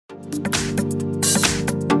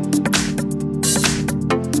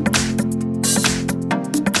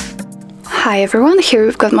Hi everyone, here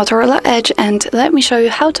we've got Motorola Edge, and let me show you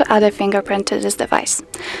how to add a fingerprint to this device.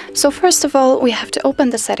 So first of all, we have to open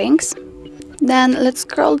the settings, then let's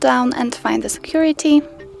scroll down and find the security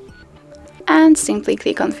and simply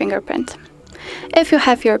click on fingerprint. If you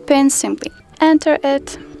have your PIN, simply enter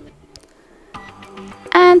it,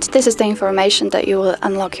 and this is the information that you will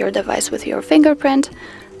unlock your device with your fingerprint.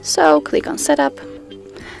 So click on setup.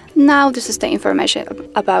 Now this is the information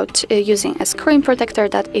about using a screen protector,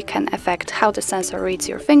 that it can affect how the sensor reads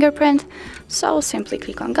your fingerprint. So simply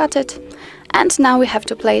click on got it. And now we have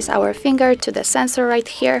to place our finger to the sensor right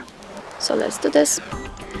here. So let's do this.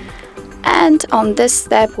 And on this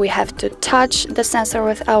step we have to touch the sensor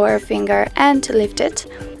with our finger and lift it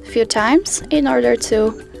a few times in order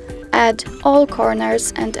to add all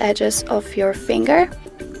corners and edges of your finger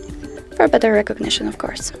for better recognition, of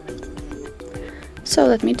course. So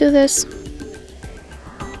let me do this.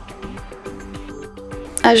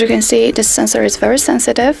 As you can see, this sensor is very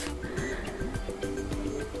sensitive.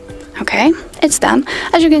 Okay, it's done.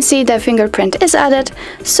 As you can see, the fingerprint is added.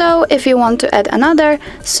 So if you want to add another,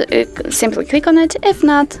 simply click on it. If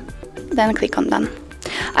not, then click on done.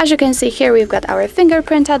 As you can see here, we've got our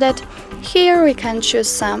fingerprint added. Here we can choose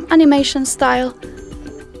some animation style.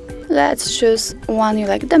 Let's choose one you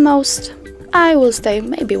like the most. I will stay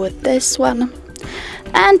maybe with this one.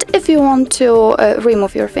 And if you want to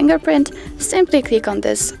remove your fingerprint, simply click on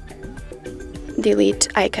this delete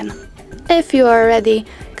icon. If you are ready,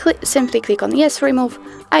 simply click on yes, remove.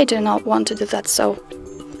 I do not want to do that, so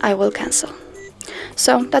I will cancel.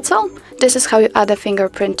 So that's all. This is how you add a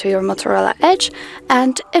fingerprint to your Motorola Edge.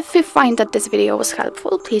 And if you find that this video was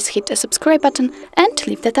helpful, please hit the subscribe button and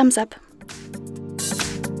leave the thumbs up.